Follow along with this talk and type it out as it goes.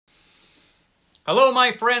Hello,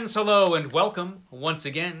 my friends, hello, and welcome once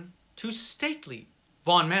again to stately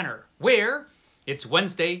Vaughan Manor, where it's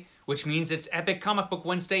Wednesday, which means it's Epic Comic Book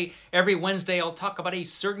Wednesday. Every Wednesday, I'll talk about a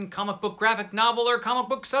certain comic book graphic novel or comic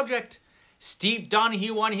book subject. Steve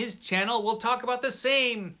Donoghue on his channel will talk about the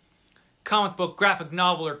same comic book graphic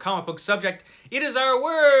novel or comic book subject. It is our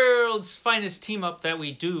world's finest team up that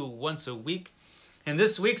we do once a week. And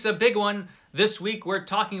this week's a big one. This week, we're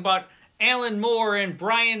talking about Alan Moore and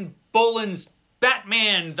Brian Bolland's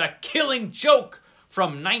Batman, The Killing Joke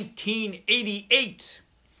from 1988.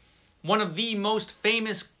 One of the most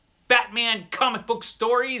famous Batman comic book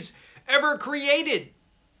stories ever created.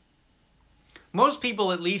 Most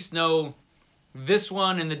people at least know this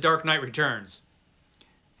one and The Dark Knight Returns.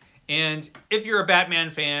 And if you're a Batman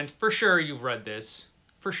fan, for sure you've read this.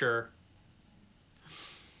 For sure.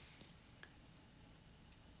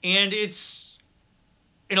 And it's,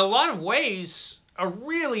 in a lot of ways, a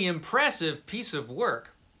really impressive piece of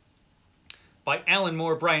work by Alan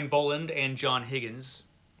Moore, Brian Bolland, and John Higgins,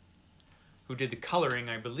 who did the coloring,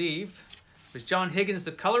 I believe. Was John Higgins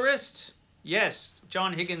the colorist? Yes,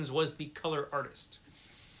 John Higgins was the color artist.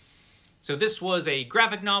 So this was a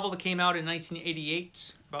graphic novel that came out in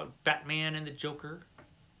 1988 about Batman and the Joker.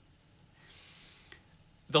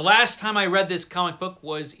 The last time I read this comic book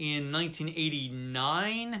was in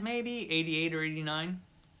 1989, maybe? 88 or 89.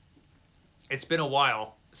 It's been a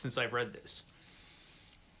while since I've read this.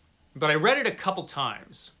 But I read it a couple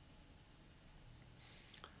times.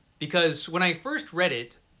 Because when I first read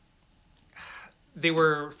it, there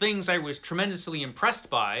were things I was tremendously impressed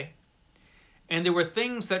by, and there were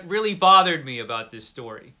things that really bothered me about this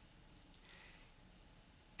story.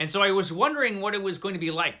 And so I was wondering what it was going to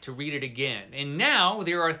be like to read it again. And now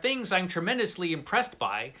there are things I'm tremendously impressed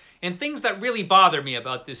by, and things that really bother me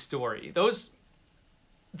about this story.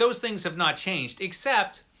 Those things have not changed,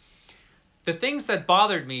 except the things that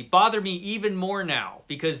bother me even more now,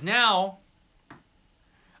 because now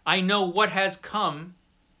I know what has been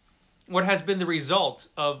the result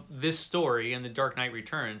of this story and The Dark Knight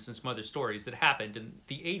Returns and some other stories that happened in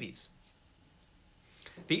the 80s.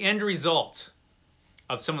 The end result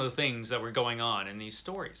of some of the things that were going on in these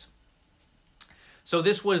stories. So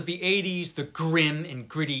this was the 80s, the grim and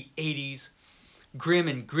gritty 80s. Grim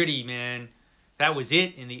and gritty, man. That was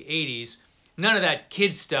it in the 80s. None of that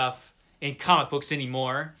kid stuff in comic books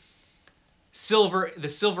anymore. The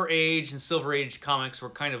Silver Age and Silver Age comics were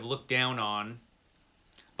kind of looked down on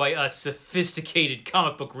by us sophisticated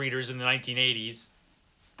comic book readers in the 1980s.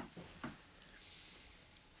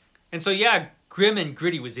 And so yeah, grim and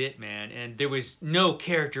gritty was it, man. And there was no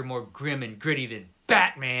character more grim and gritty than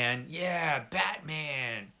Batman. Yeah,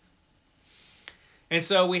 Batman. And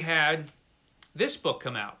so we had this book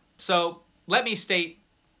come out. So let me state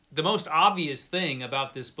the most obvious thing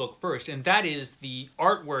about this book first, and that is the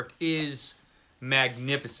artwork is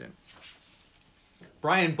magnificent.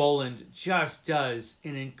 Brian Bolland just does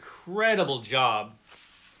an incredible job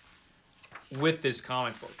with this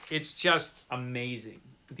comic book. It's just amazing.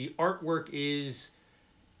 The artwork is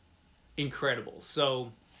incredible.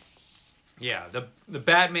 So, yeah, the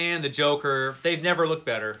Batman, the Joker, they've never looked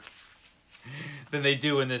better than they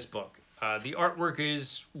do in this book. The artwork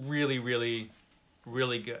is really, really,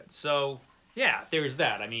 really good. So, yeah, there's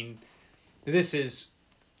that. I mean, this is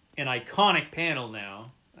an iconic panel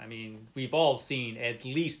now. I mean, we've all seen at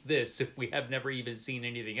least this, if we have never even seen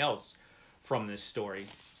anything else from this story.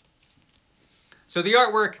 So the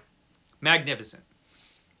artwork, magnificent.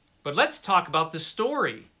 But let's talk about the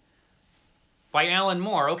story by Alan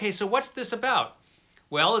Moore. Okay, so what's this about?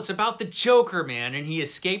 Well, it's about the Joker, man, and he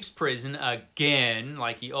escapes prison again,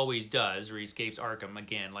 like he always does, or he escapes Arkham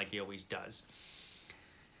again, like he always does.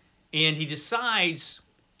 And he decides,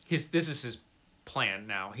 this is his plan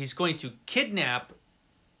now, he's going to kidnap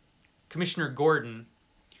Commissioner Gordon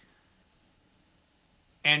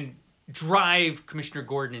and drive Commissioner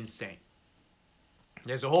Gordon insane.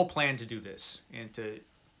 There's a whole plan to do this, and to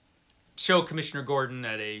show Commissioner Gordon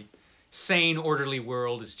that a sane, orderly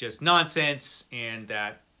world is just nonsense, and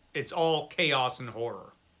that it's all chaos and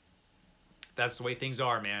horror. That's the way things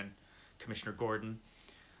are, man. Commissioner Gordon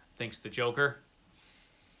thinks the Joker.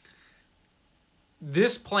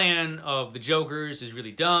 This plan of the Joker's is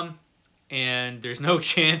really dumb, and there's no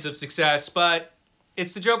chance of success, but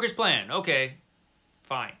it's the Joker's plan. Okay,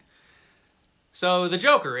 fine. So the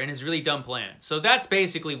Joker and his really dumb plan. So that's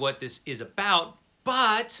basically what this is about,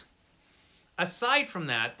 but aside from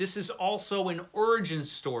that, this is also an origin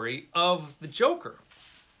story of the Joker.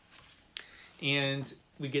 And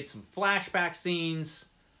we get some flashback scenes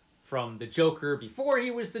from the Joker before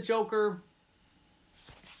he was the Joker.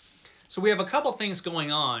 So we have a couple things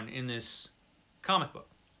going on in this comic book,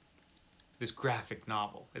 this graphic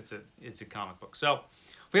novel. It's a comic book. So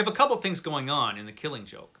we have a couple things going on in The Killing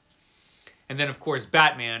Joke. And then, of course,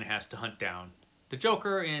 Batman has to hunt down the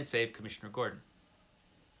Joker and save Commissioner Gordon.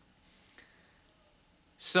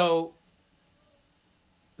 So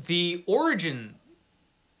the origin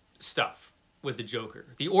stuff with the Joker,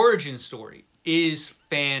 the origin story, is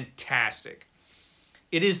fantastic.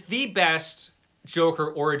 It is the best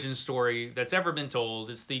Joker origin story that's ever been told.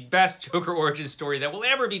 It's the best Joker origin story that will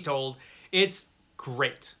ever be told. It's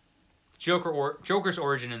great. Joker's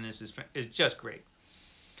origin in this is just great.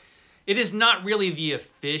 It is not really the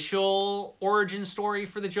official origin story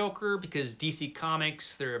for the Joker because DC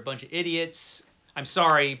Comics, they're a bunch of idiots. I'm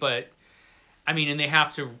sorry, but I mean, and they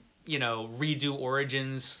have to, you know, redo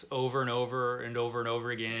origins over and over and over and over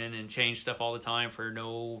again and change stuff all the time for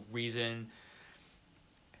no reason.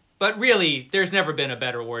 But really, there's never been a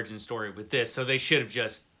better origin story with this, so they should have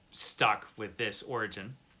just stuck with this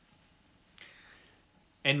origin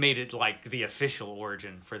and made it like the official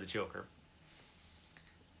origin for the Joker.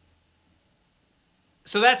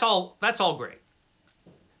 So that's all great.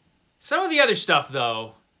 Some of the other stuff,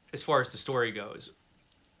 though, as far as the story goes,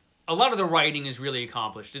 a lot of the writing is really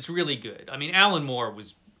accomplished. It's really good. I mean, Alan Moore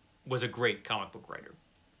was a great comic book writer.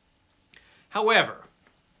 However,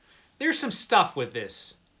 there's some stuff with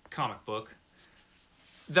this comic book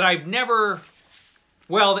that I've never,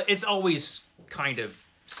 well, it's always kind of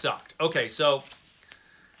sucked. Okay, so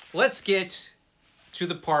let's get to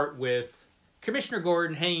the part with Commissioner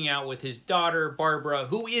Gordon hanging out with his daughter, Barbara,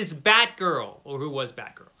 who is Batgirl, or who was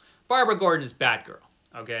Batgirl. Barbara Gordon is Batgirl,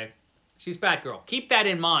 okay? She's Batgirl. Keep that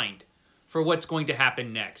in mind for what's going to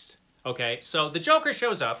happen next, okay? So the Joker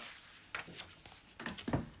shows up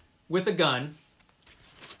with a gun,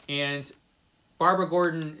 and Barbara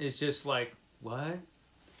Gordon is just like, what?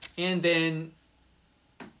 And then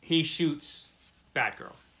he shoots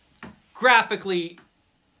Batgirl. Graphically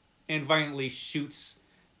and violently shoots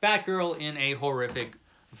Batgirl in a horrific,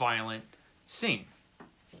 violent scene.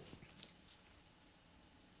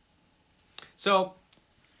 So,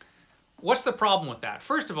 what's the problem with that?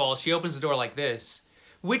 First of all, she opens the door like this,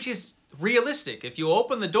 which is realistic. If you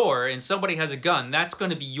open the door and somebody has a gun, that's going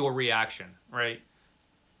to be your reaction, right?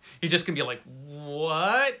 You're just going to be like,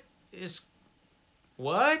 what?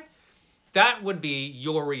 That would be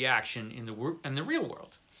your reaction in the real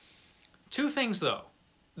world. Two things, though,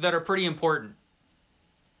 that are pretty important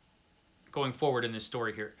going forward in this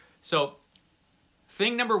story here. So,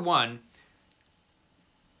 thing number one,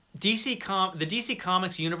 the DC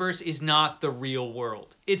Comics universe is not the real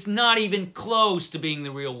world. It's not even close to being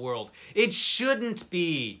the real world. It shouldn't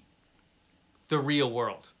be the real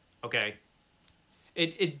world, okay?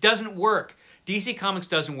 It doesn't work. DC Comics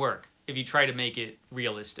doesn't work if you try to make it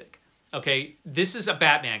realistic, okay? This is a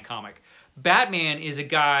Batman comic. Batman is a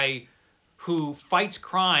guy who fights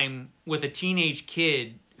crime with a teenage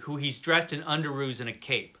kid who he's dressed in underoos and a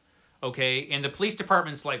cape, okay? And the police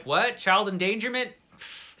department's like, what? Child endangerment?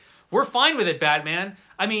 We're fine with it, Batman.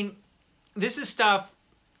 I mean, this is stuff,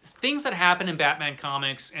 things that happen in Batman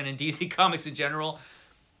comics and in DC Comics in general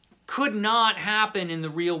could not happen in the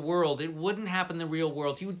real world. It wouldn't happen in the real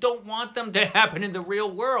world. You don't want them to happen in the real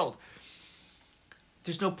world.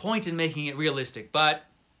 There's no point in making it realistic, but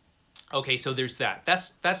okay, so there's that.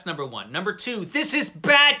 That's number one. Number two, this is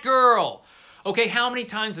Batgirl. Okay, how many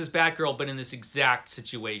times has Batgirl been in this exact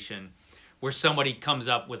situation where somebody comes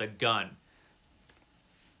up with a gun?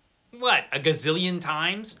 What, a gazillion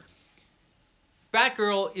times?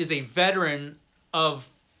 Batgirl is a veteran of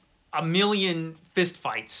a million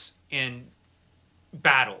fistfights and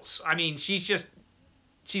battles. I mean, she's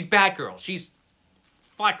Batgirl. She's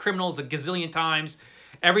fought criminals a gazillion times.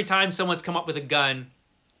 Every time someone's come up with a gun,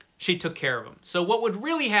 she took care of them. So what would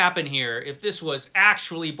really happen here if this was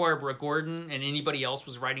actually Barbara Gordon and anybody else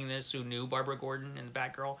was writing this who knew Barbara Gordon and the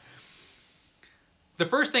Batgirl? The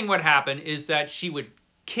first thing would happen is that she would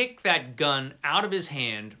kick that gun out of his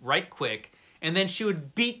hand right quick, and then she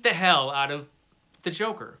would beat the hell out of the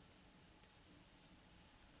Joker.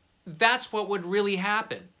 That's what would really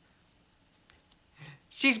happen.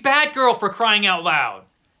 She's Batgirl, for crying out loud.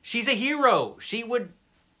 She's a hero. She would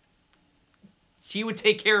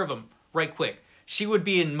take care of him right quick. She would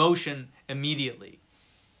be in motion immediately.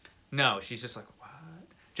 No, she's just like, what?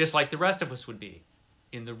 Just like the rest of us would be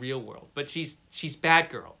in the real world. But she's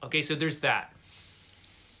Batgirl. Okay, so there's that.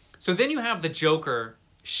 So then you have the Joker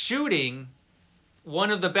shooting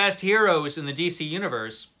one of the best heroes in the DC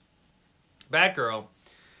universe, Batgirl,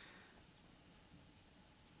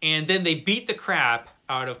 and then they beat the crap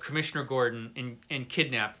out of Commissioner Gordon and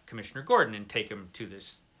kidnap Commissioner Gordon and take him to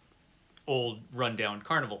this old rundown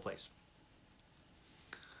carnival place.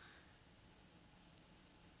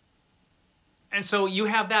 And so you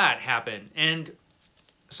have that happen. And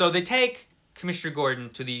so they take Commissioner Gordon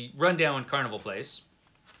to the rundown carnival place.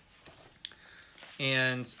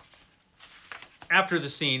 And after the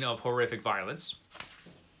scene of horrific violence,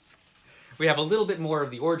 we have a little bit more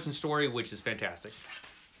of the origin story, which is fantastic.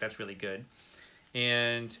 That's really good.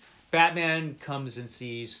 And Batman comes and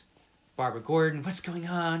sees Barbara Gordon. What's going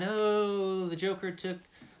on? Oh, the Joker took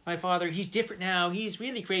my father. He's different now. He's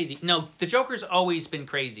really crazy. No, the Joker's always been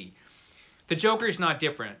crazy. The Joker is not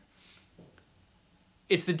different.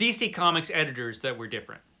 It's the DC Comics editors that were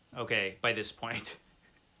different, okay, by this point.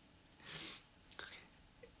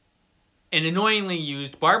 And annoyingly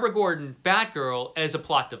used Barbara Gordon, Batgirl, as a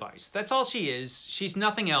plot device. That's all she is. She's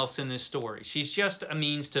nothing else in this story. She's just a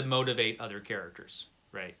means to motivate other characters,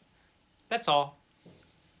 right? That's all.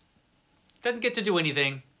 Doesn't get to do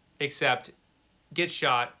anything except get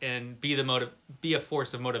shot and be a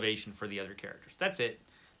force of motivation for the other characters. That's it.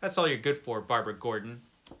 That's all you're good for, Barbara Gordon.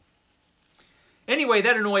 Anyway,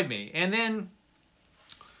 that annoyed me. And then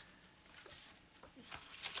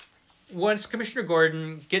once Commissioner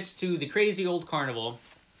Gordon gets to the crazy old carnival,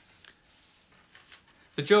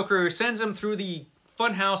 the Joker sends him through the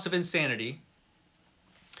funhouse of insanity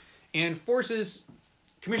and forces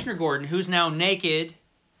Commissioner Gordon, who's now naked,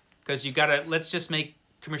 because you gotta, let's just make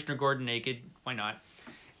Commissioner Gordon naked, why not?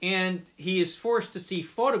 And he is forced to see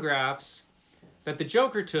photographs that the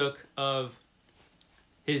Joker took of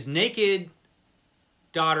his naked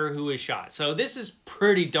daughter who is shot. So this is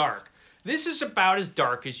pretty dark. This is about as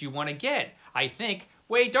dark as you want to get. I think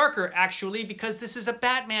way darker, actually, because this is a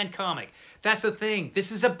Batman comic. That's the thing.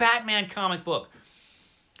 This is a Batman comic book.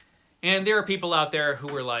 And there are people out there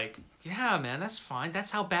who are like, yeah, man, that's fine.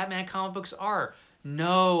 That's how Batman comic books are.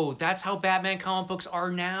 No, that's how Batman comic books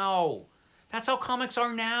are now. That's how comics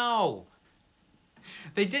are now.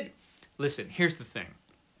 They did... Listen, here's the thing.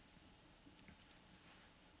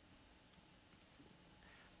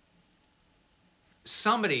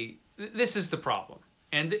 Somebody... This is the problem.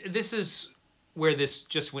 And this is where this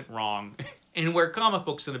just went wrong. And where comic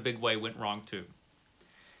books in a big way went wrong too.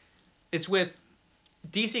 It's with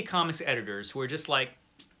DC Comics editors who are just like,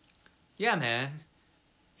 yeah, man,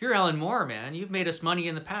 you're Alan Moore, man. You've made us money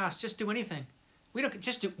in the past. Just do anything. We don't,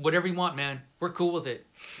 just do whatever you want, man. We're cool with it.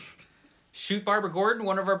 Shoot Barbara Gordon,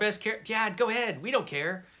 one of our best characters. Yeah, go ahead. We don't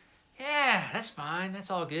care. Yeah, that's fine. That's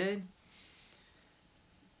all good.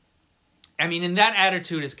 I mean, and that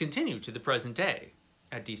attitude has continued to the present day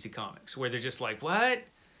at DC Comics, where they're just like, what?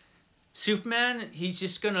 Superman, he's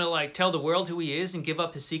just gonna like tell the world who he is and give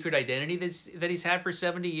up his secret identity that he's had for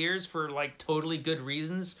 70 years for like totally good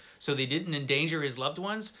reasons so they didn't endanger his loved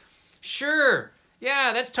ones? Sure,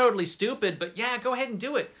 yeah, that's totally stupid, but yeah, go ahead and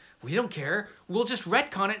do it. We don't care. We'll just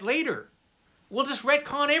retcon it later. We'll just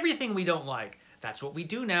retcon everything we don't like. That's what we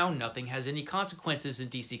do now. Nothing has any consequences in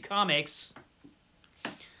DC Comics.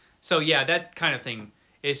 So yeah, that kind of thing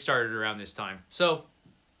is started around this time. So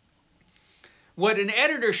what an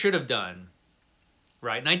editor should have done,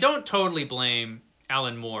 right? And I don't totally blame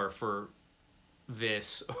Alan Moore for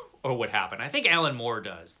this or what happened. I think Alan Moore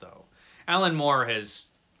does, though. Alan Moore has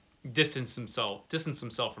distanced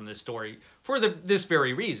himself from this story for this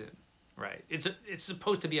very reason, right? It's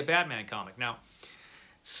supposed to be a Batman comic. Now,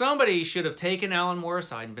 somebody should have taken Alan Moore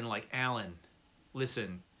aside and been like, Alan,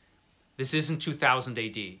 listen, this isn't 2000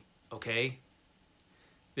 AD, okay?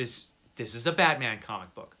 This is a Batman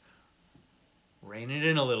comic book. Rein it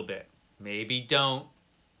in a little bit. Maybe don't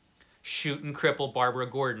shoot and cripple Barbara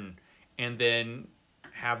Gordon and then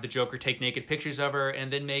have the Joker take naked pictures of her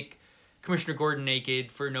and then make Commissioner Gordon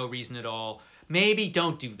naked for no reason at all. Maybe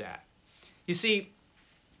don't do that. You see,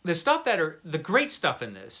 the great stuff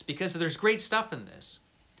in this, because there's great stuff in this,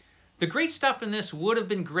 the great stuff in this would have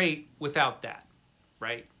been great without that,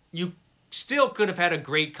 right? You still could have had a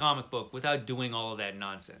great comic book without doing all of that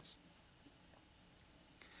nonsense.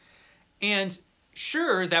 And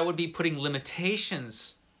sure, that would be putting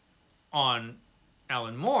limitations on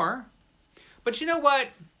Alan Moore, but you know what?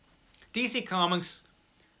 DC Comics,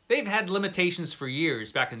 they've had limitations for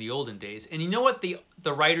years back in the olden days, and you know what the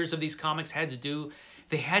writers of these comics had to do?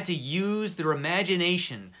 They had to use their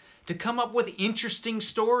imagination to come up with interesting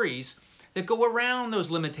stories that go around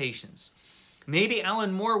those limitations. Maybe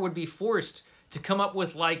Alan Moore would be forced to come up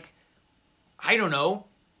with, like, I don't know,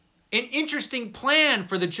 an interesting plan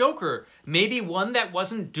for the Joker. Maybe one that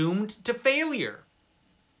wasn't doomed to failure.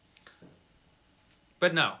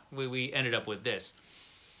 But no, we ended up with this.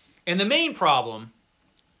 And the main problem,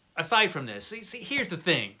 aside from this, see, here's the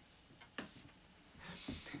thing.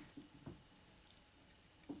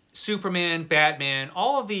 Superman, Batman,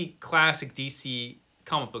 all of the classic DC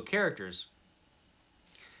comic book characters,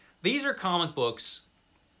 these are comic books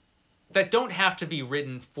that don't have to be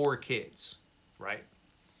written for kids, right?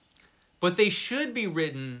 But they should be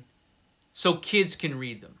written so kids can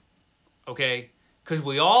read them, okay? Because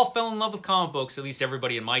we all fell in love with comic books, at least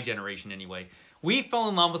everybody in my generation anyway. We fell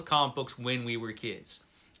in love with comic books when we were kids.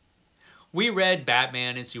 We read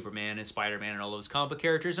Batman and Superman and Spider-Man and all those comic book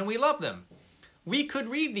characters, and we loved them. We could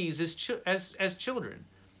read these as children,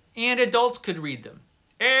 and adults could read them.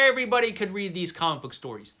 Everybody could read these comic book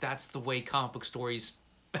stories. That's the way comic book stories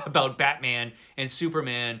about Batman and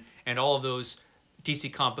Superman and all of those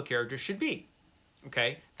DC comic book characters should be.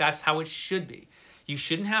 Okay? That's how it should be. You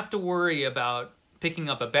shouldn't have to worry about picking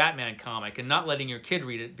up a Batman comic and not letting your kid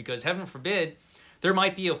read it because, heaven forbid, there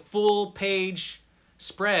might be a full-page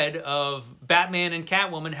spread of Batman and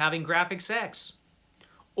Catwoman having graphic sex.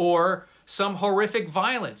 Or some horrific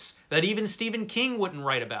violence that even Stephen King wouldn't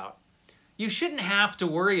write about. You shouldn't have to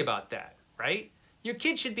worry about that, right? Your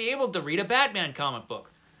kid should be able to read a Batman comic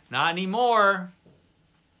book. Not anymore.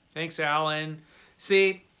 Thanks, Alan.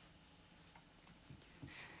 See,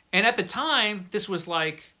 and at the time, this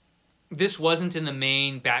wasn't in the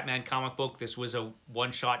main Batman comic book. This was a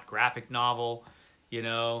one-shot graphic novel, you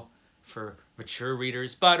know, for mature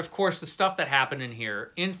readers. But of course, the stuff that happened in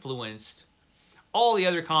here influenced all the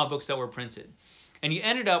other comic books that were printed. And you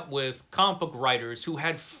ended up with comic book writers who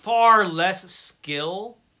had far less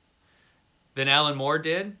skill than Alan Moore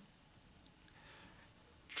did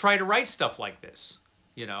try to write stuff like this,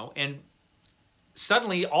 you know. And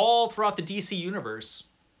suddenly, all throughout the DC universe,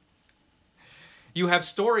 you have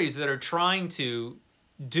stories that are trying to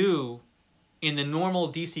do in the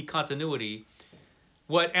normal DC continuity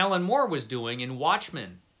what Alan Moore was doing in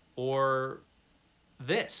Watchmen or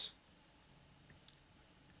this.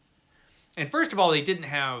 And first of all, they didn't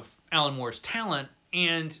have Alan Moore's talent,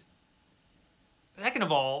 and second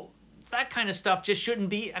of all, that kind of stuff just shouldn't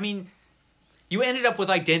be. I mean, you ended up with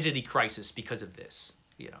identity crisis because of this,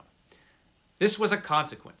 you know. This was a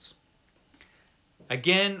consequence.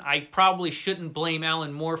 Again, I probably shouldn't blame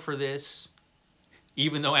Alan Moore for this,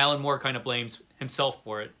 even though Alan Moore kind of blames himself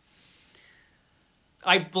for it.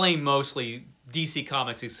 I blame mostly DC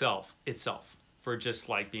Comics itself for just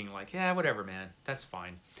like being like, yeah, whatever, man, that's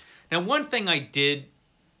fine. Now, one thing I did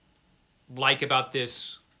like about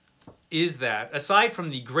this is that, aside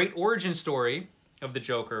from the great origin story of the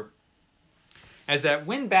Joker, is that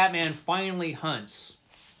when Batman finally hunts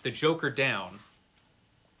the Joker down,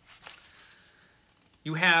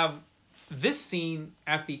 you have this scene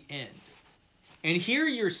at the end. And here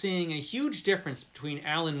you're seeing a huge difference between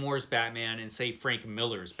Alan Moore's Batman and, say, Frank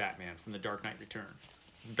Miller's Batman from The Dark Knight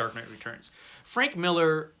Returns. Frank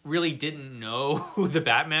Miller really didn't know who the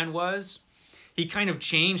Batman was. He kind of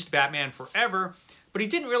changed Batman forever, but he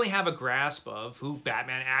didn't really have a grasp of who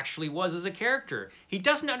Batman actually was as a character. He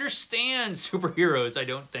doesn't understand superheroes, I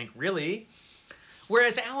don't think, really.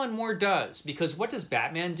 Whereas Alan Moore does, because what does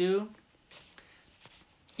Batman do?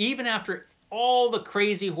 Even after all the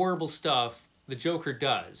crazy, horrible stuff the Joker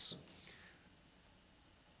does,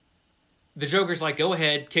 the Joker's like, go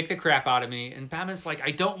ahead, kick the crap out of me. And Batman's like,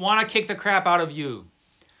 I don't want to kick the crap out of you.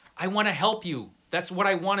 I want to help you. That's what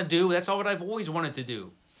I want to do. That's all what I've always wanted to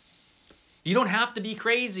do. You don't have to be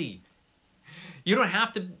crazy. You don't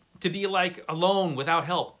have to be like alone without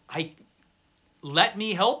help. Let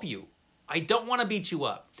me help you. I don't want to beat you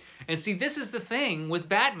up. And see, this is the thing with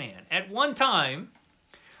Batman. At one time,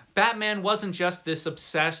 Batman wasn't just this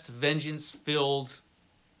obsessed, vengeance-filled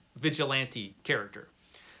vigilante character.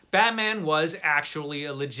 Batman was actually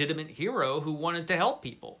a legitimate hero who wanted to help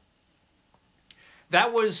people.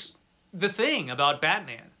 That was the thing about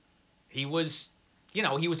Batman. He was, you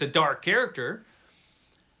know, he was a dark character,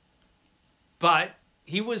 but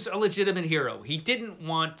he was a legitimate hero. He didn't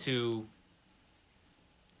want to,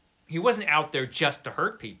 he wasn't out there just to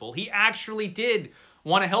hurt people. He actually did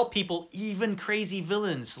want to help people, even crazy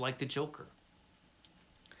villains like the Joker.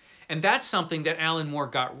 And that's something that Alan Moore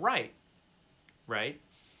got right?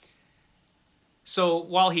 So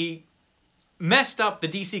while he messed up the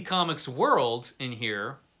DC Comics world in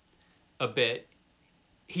here a bit,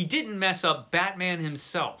 he didn't mess up Batman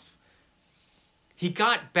himself. He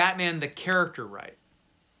got Batman the character right.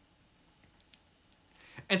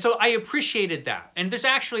 And so I appreciated that. And there's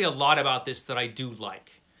actually a lot about this that I do like.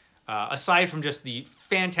 Aside from just the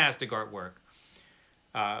fantastic artwork,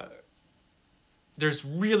 there's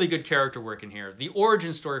really good character work in here. The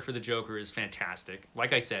origin story for the Joker is fantastic.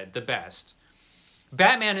 Like I said, the best.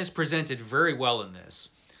 Batman is presented very well in this.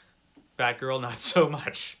 Batgirl, not so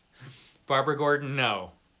much. Barbara Gordon,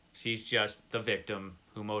 no. She's just the victim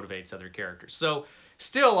who motivates other characters. So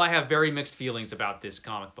Still, I have very mixed feelings about this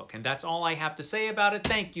comic book, and that's all I have to say about it.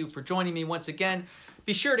 Thank you for joining me once again.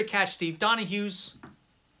 Be sure to catch Steve Donoghue's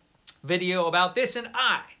video about this, and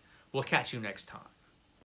I will catch you next time.